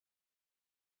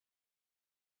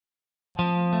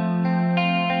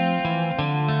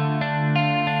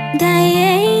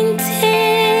Diainty.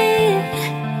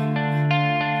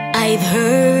 I've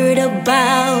heard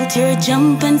about your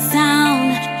jumping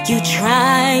sound. You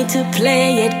try to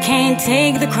play it, can't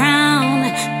take the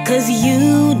crown. 'Cause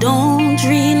you don't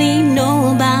really know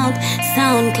about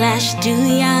sound clash, do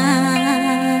ya?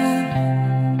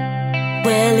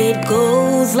 Well, it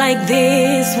goes like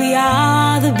this: we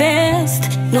are the best.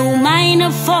 No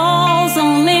minor falls,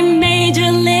 only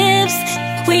major lifts.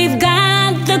 We've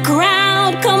got the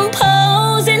crowd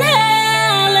composing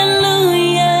hallelujah,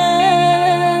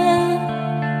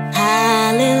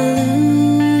 hallelujah,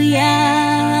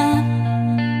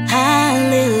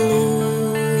 hallelujah,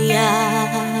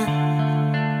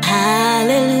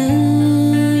 hallelujah,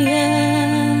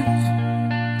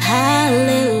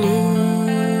 hallelujah.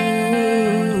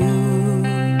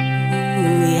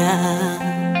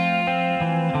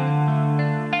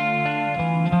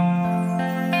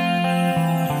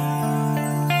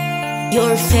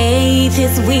 Your faith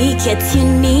is weak, yet you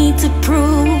need to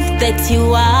prove that you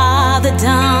are the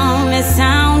dumbest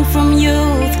sound from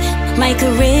youth. My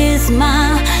charisma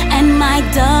and my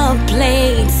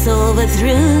dubplates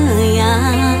overthrew ya.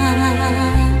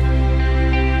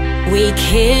 We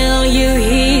kill you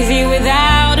easy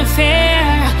without a fear.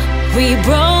 We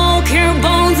broke your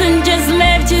bones and just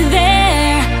left you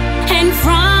there. And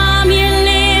from your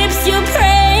lips your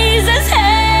praise is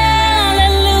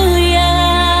hallelujah,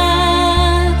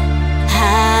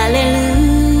 hallelujah,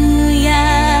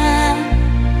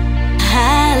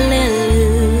 hallelujah,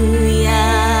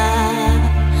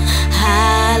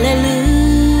 hallelujah,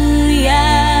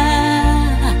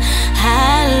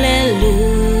 hallelujah.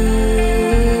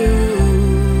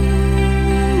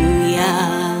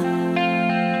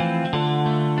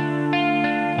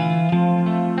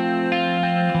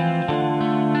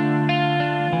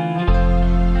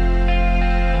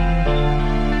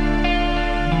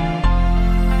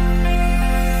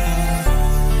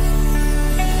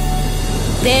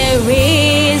 There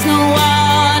is no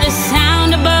other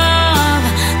sound above,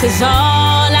 'cause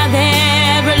all I've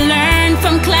ever learned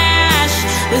from Clash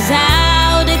was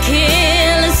how to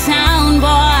kill a sound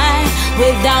boy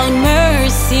without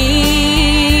mercy.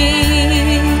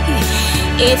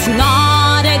 It's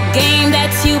not a game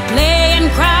that you play and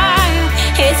cry.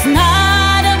 It's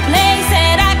not a place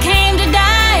that I came to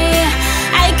die.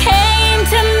 I came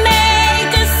to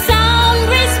make a sound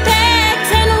respect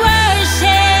and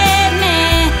worship me.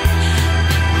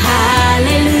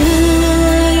 Hallelujah,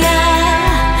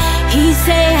 he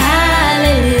say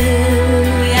hallelujah,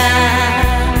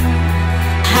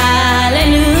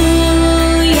 hallelujah,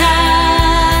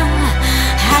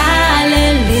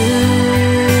 hallelujah,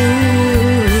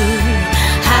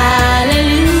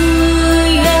 hallelujah,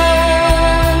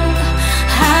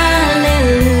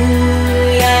 hallelujah,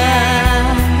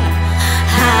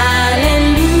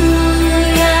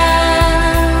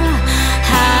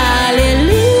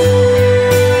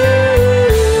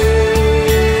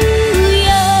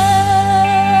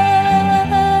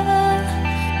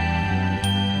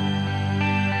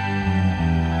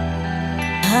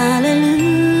 hallelujah.